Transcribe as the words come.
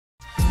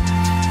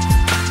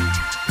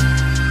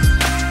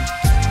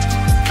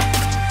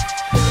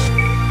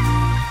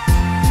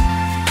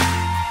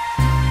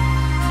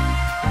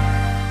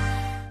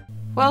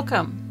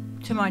Welcome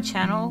to my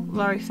channel,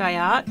 Laurie Fay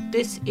Art.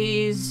 This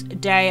is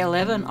day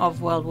 11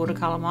 of World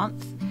Watercolor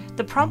Month.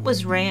 The prompt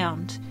was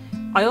round.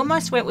 I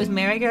almost went with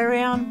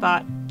merry-go-round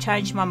but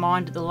changed my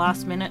mind at the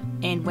last minute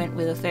and went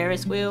with a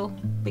Ferris wheel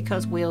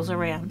because wheels are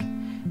round.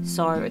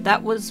 So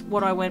that was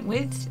what I went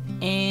with,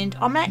 and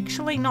I'm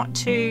actually not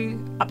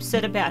too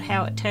upset about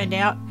how it turned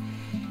out.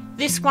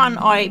 This one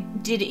I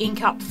did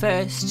ink up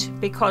first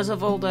because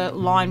of all the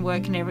line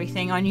work and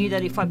everything. I knew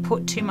that if I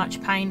put too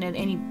much paint at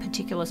any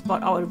particular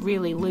spot I would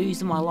really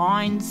lose my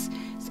lines,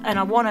 and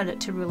I wanted it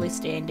to really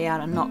stand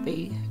out and not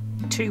be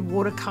too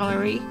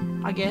watercolory,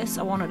 I guess.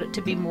 I wanted it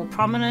to be more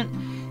prominent.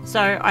 So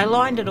I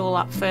lined it all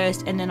up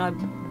first and then I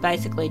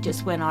basically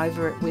just went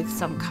over it with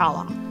some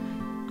colour.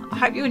 I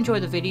hope you enjoy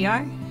the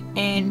video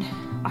and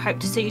I hope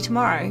to see you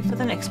tomorrow for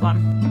the next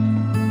one.